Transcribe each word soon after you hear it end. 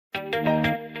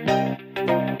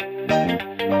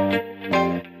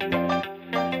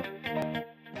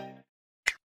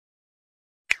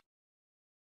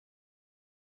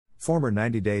Former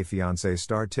 90 Day Fiancé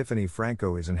star Tiffany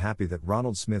Franco isn't happy that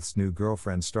Ronald Smith's new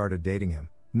girlfriend started dating him,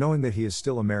 knowing that he is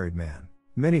still a married man.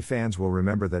 Many fans will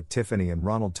remember that Tiffany and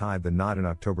Ronald tied the knot in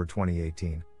October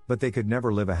 2018, but they could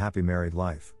never live a happy married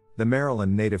life. The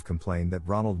Maryland native complained that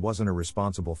Ronald wasn't a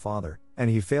responsible father, and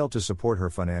he failed to support her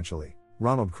financially.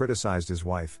 Ronald criticized his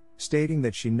wife, stating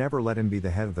that she never let him be the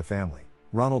head of the family.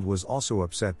 Ronald was also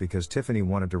upset because Tiffany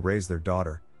wanted to raise their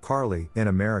daughter, Carly, in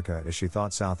America as she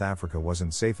thought South Africa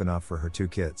wasn't safe enough for her two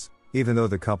kids. Even though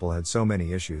the couple had so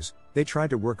many issues, they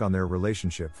tried to work on their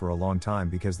relationship for a long time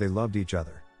because they loved each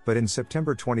other. But in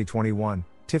September 2021,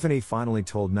 Tiffany finally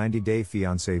told 90 Day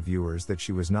Fiancé viewers that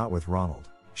she was not with Ronald.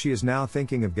 She is now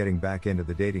thinking of getting back into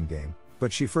the dating game,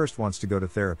 but she first wants to go to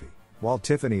therapy. While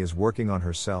Tiffany is working on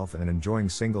herself and enjoying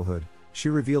singlehood, she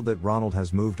revealed that Ronald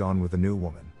has moved on with a new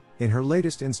woman. In her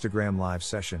latest Instagram live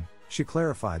session, she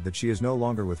clarified that she is no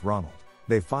longer with Ronald.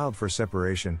 They filed for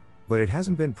separation, but it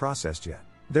hasn't been processed yet.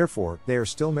 Therefore, they are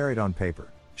still married on paper.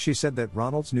 She said that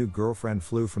Ronald's new girlfriend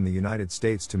flew from the United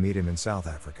States to meet him in South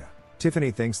Africa.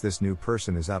 Tiffany thinks this new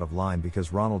person is out of line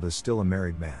because Ronald is still a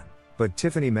married man. But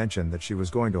Tiffany mentioned that she was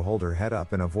going to hold her head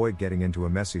up and avoid getting into a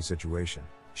messy situation.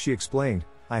 She explained,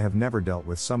 "I have never dealt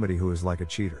with somebody who is like a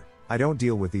cheater. I don't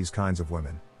deal with these kinds of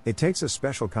women. It takes a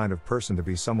special kind of person to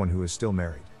be someone who is still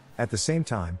married." At the same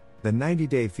time, the 90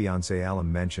 Day Fiancé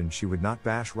alum mentioned she would not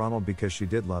bash Ronald because she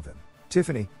did love him.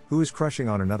 Tiffany, who is crushing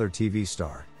on another TV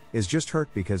star, is just hurt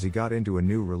because he got into a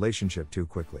new relationship too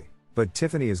quickly. But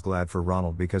Tiffany is glad for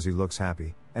Ronald because he looks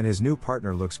happy, and his new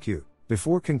partner looks cute.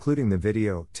 Before concluding the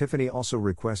video, Tiffany also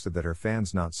requested that her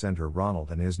fans not send her Ronald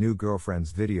and his new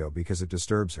girlfriend's video because it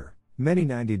disturbs her. Many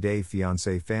 90 Day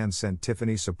Fiancé fans sent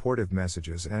Tiffany supportive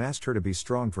messages and asked her to be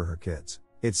strong for her kids.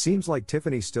 It seems like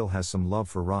Tiffany still has some love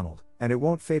for Ronald, and it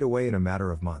won't fade away in a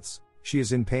matter of months. She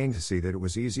is in pain to see that it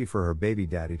was easy for her baby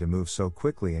daddy to move so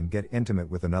quickly and get intimate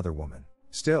with another woman.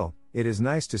 Still, it is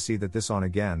nice to see that this on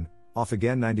again, off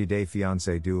again 90 Day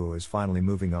Fiancé duo is finally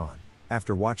moving on.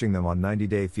 After watching them on 90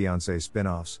 Day Fiancé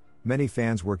spin-offs, many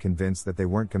fans were convinced that they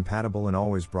weren't compatible and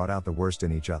always brought out the worst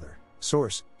in each other.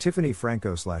 Source: Tiffany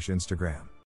Franco /Instagram.